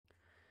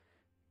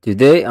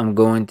Today I'm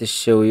going to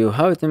show you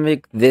how to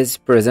make this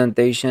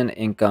presentation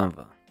in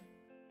Canva.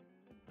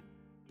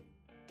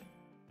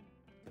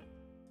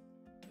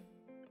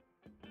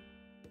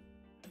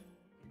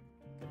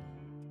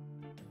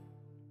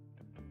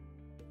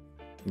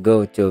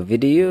 Go to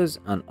videos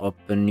and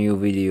open new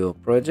video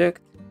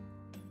project.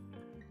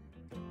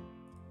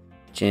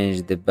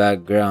 Change the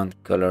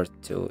background color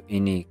to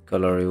any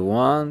color you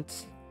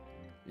want.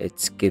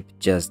 Let's skip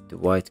just the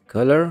white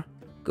color.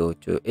 Go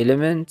to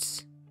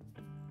elements.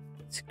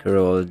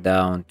 Scroll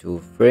down to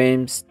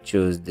frames,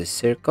 choose the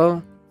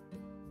circle.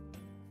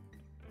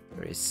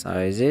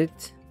 Resize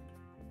it.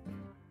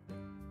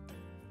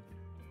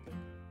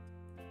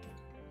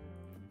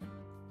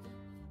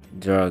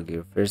 Drag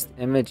your first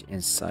image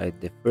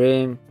inside the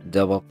frame,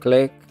 double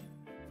click,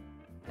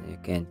 and you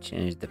can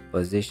change the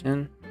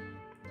position.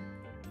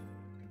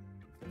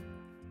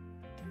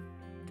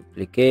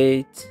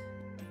 Duplicate.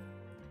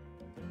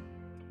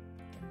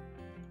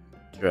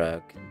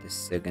 Drag the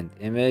second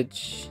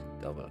image,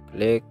 double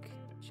click,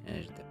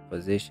 change the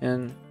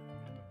position.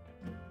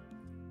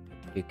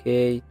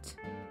 Duplicate.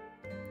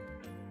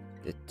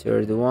 The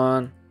third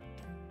one.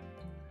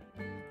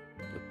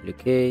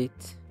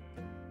 Duplicate.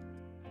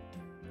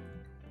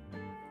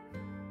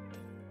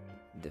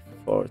 The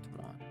fourth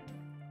one.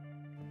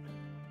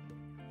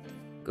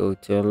 Go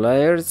to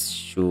layers,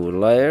 show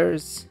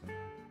layers.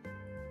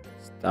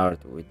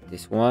 Start with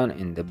this one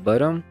in the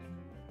bottom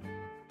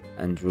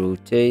and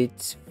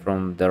rotate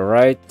from the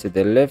right to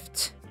the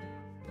left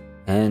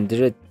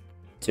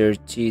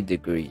 130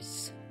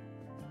 degrees.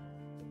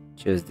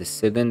 Choose the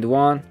second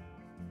one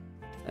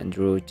and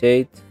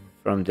rotate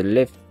from the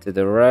left to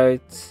the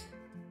right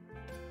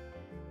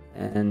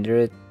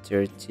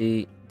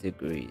 130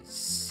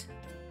 degrees.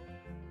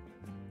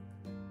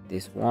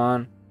 This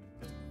one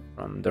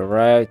from the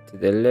right to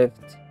the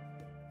left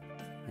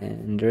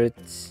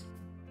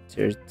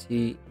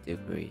 130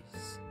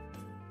 degrees.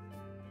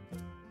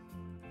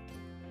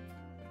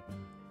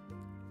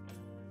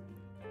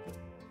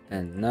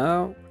 And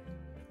now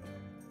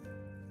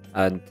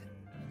add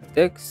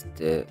text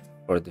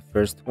for the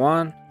first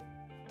one.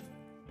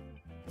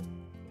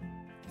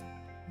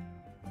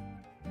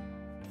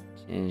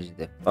 Change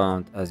the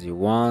font as you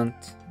want.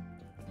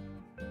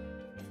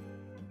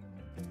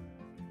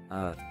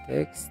 Add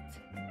text.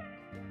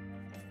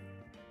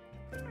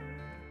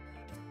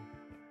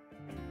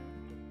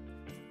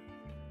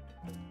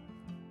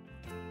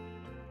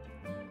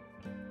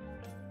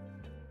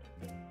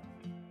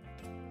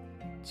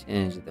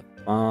 Change the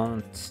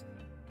font.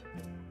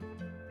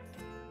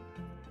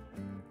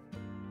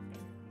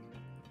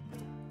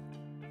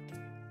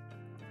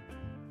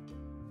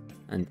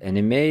 And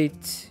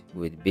animate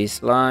with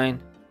baseline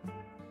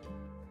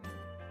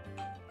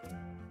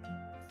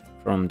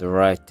from the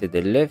right to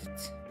the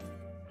left.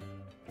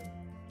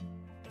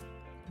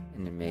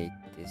 Animate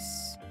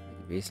this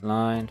with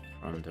baseline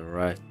from the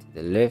right to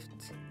the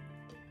left.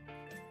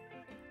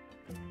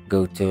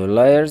 Go to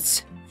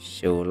layers,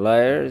 show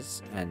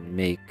layers, and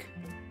make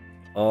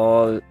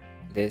all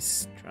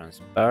this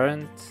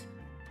transparent.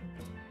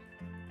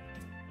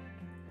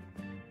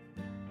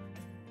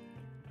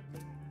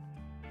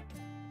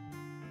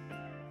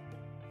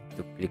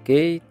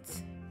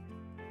 Duplicate.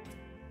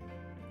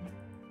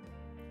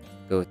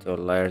 Go to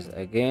layers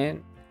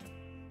again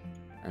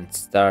and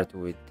start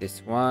with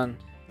this one.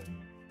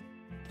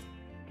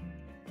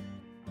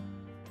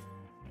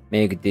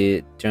 Make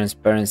the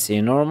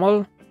transparency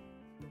normal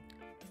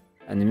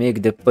and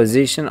make the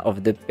position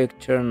of the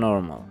picture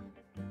normal.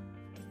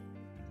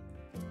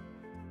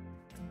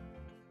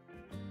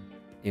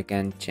 You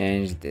can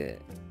change the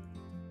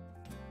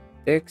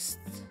text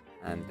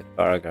and the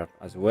paragraph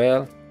as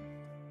well.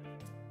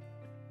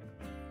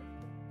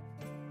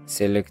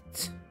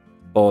 Select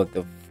both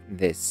of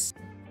this.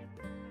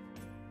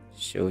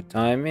 Show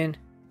timing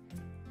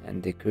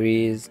and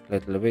decrease a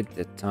little bit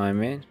the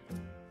timing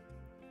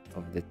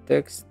of the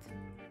text.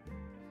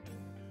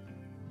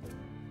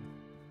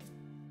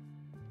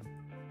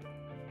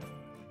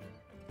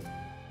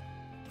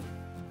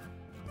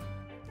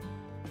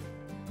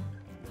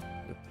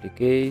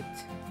 Duplicate.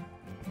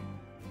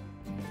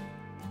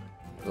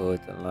 Go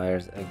to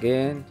layers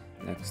again.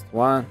 Next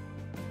one.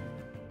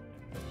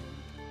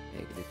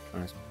 Make the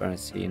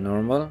transparency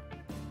normal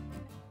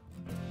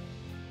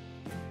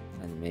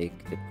and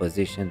make the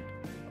position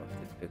of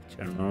the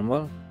picture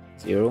normal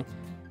 0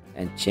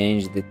 and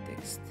change the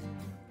text.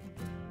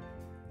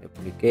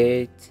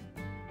 Duplicate.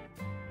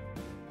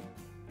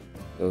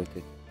 Go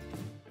to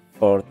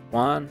fourth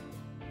one.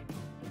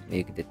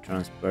 Make the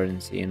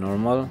transparency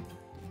normal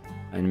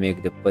and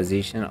make the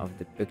position of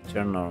the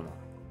picture normal.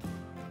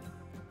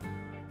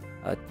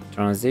 Add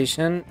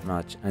transition,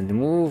 match and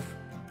move.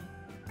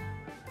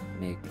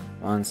 Make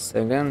 1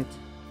 second.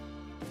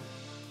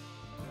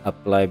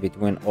 Apply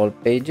between all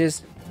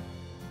pages.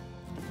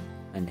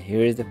 And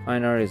here is the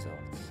final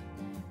results.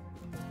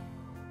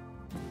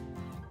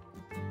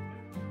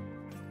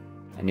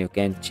 And you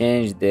can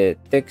change the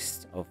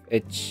text of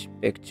each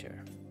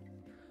picture.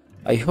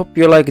 I hope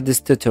you like this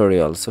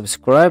tutorial.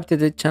 Subscribe to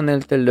the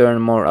channel to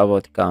learn more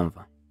about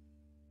Canva.